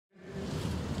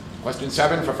Question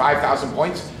 7 for 5,000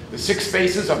 points. The 6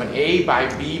 faces of an A by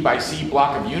B by C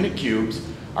block of unit cubes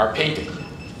are painted.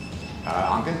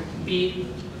 Ankan? B.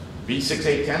 B, 6,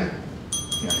 8, 10?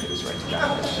 Yeah, it is right.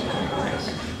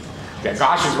 Yeah,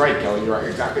 gosh is right, Kelly. You're right,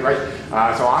 exactly right.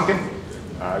 So Ankan,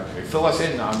 fill us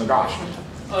in on the gosh.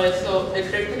 So the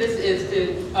trick to this is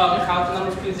to count the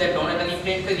number of cubes that don't have any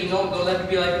plane, because you know those have to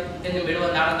be like in the middle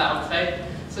and not on the outside.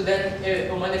 So then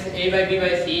when it's A by B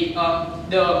by C,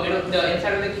 the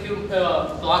inside of the cube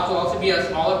block will also be a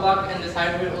smaller block, and the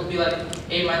side of it will be like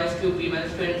A minus 2, B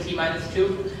minus 2, and C minus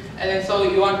 2. And then so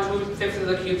you want 2/5 of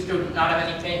the cubes to not have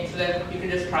any paint, so then you can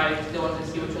just try the ones and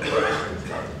see which ones work.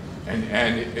 And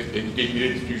did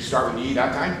you start with E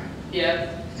that time?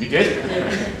 Yeah. You did?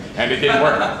 And it didn't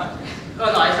work?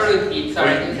 Oh no, I started with B.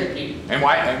 Sorry, I didn't say B. And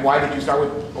why did you start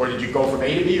with, or did you go from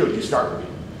A to B, or did you start with B?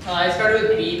 I started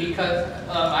with B because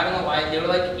I don't know why, they were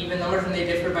like even numbers and they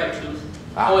differ by 2s.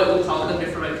 Oh wait, oops, all of them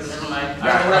differ by 2, never mind. I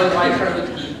don't know why I started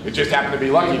with B. It just happened to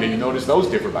be lucky that you noticed those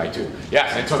differ by 2.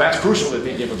 Yes, and so that's crucial that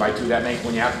they differ by 2. That makes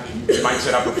when you might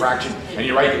set up a fraction, and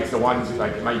you're right, it's the ones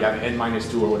like you might have n minus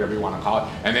 2 or whatever you want to call it,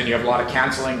 and then you have a lot of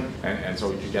canceling, and so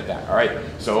you get that. All right,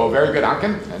 so very good,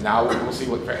 Ankan, and now we'll see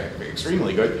what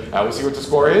extremely good. We'll see what the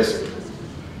score is.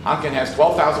 Ankan has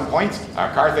 12,000 points,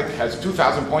 Karthik has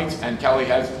 2,000 points, and Kelly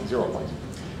has 0 points.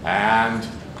 And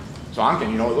so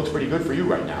Ankan, you know, it looks pretty good for you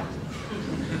right now.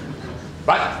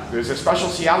 But there's a special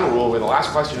Seattle rule where the last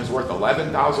question is worth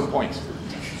 11,000 points.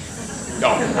 No,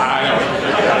 I know.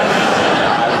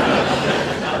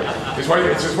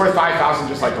 It's just worth 5,000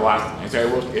 just like the last one.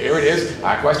 So here it is,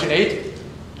 question 8.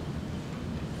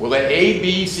 Will let A,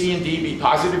 B, C, and D be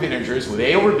positive integers with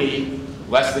A over B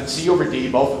less than C over D,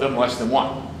 both of them less than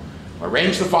 1?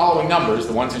 Arrange the following numbers,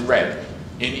 the ones in red,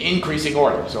 in increasing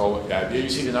order. So here you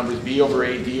see the numbers B over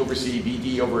A, D over C,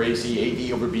 BD over AC,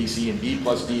 AD over BC, and B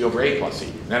plus D over A plus C.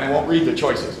 And then I won't read the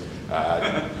choices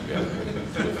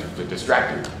to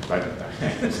distract you, but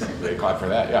they clap for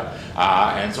that, yeah.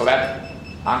 And so that,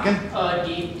 Ankan?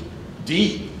 D.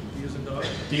 D. D as in dog.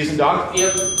 D as in dog?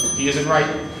 Yep. D as in right.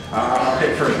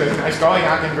 Okay, nice going,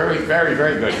 Ankan. Very, very,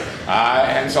 very good.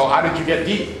 And so how did you get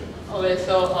D? Okay,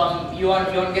 so you want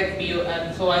to get B,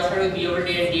 so I started with B over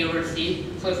D and D over C.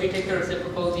 So if you take the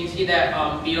reciprocals, you see that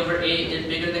B over A is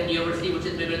bigger than D over C, which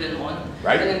is bigger than 1.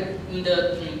 Right. And then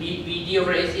the BD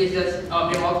over AC is just,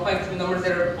 you're multiplying 2 numbers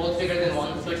that are both bigger than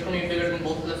 1, so it's going to be bigger than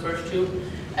both of the first 2.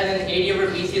 And then AD over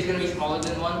BC is going to be smaller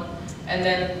than 1. And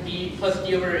then B plus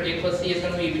D over A plus C is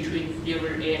going to be between D over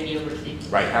A and D over C.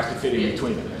 Right, it has to fit in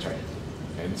between them, that's right.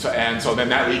 And so then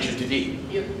that leads you to D.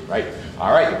 Yep. Right.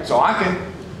 All right, so Ankan,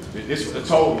 I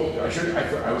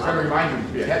was going to remind you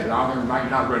to be ahead, but I'm going to remind you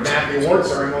now we're going to have the award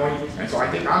ceremony, and so I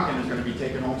think Ankan is going to be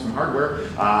taking home some hardware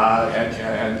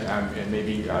and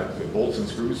maybe bolts and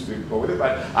screws to go with it.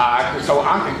 But so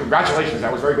Ankan, congratulations,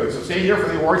 that was very good. So stay here for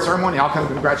the award ceremony. I'll come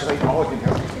congratulate all of you.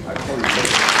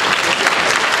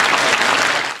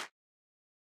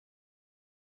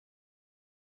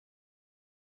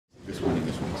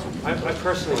 I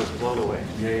personally was blown away.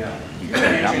 Yeah. You can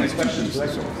answer these questions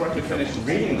before we finish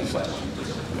reading the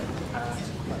questions.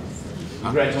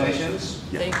 Congratulations.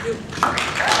 Thank you.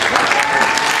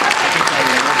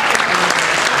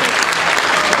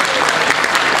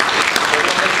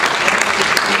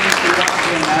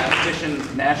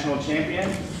 Mathematician national champion,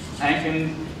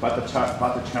 Ankan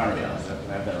Bhattacharya. Did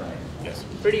I have that right? Yes.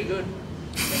 Pretty good.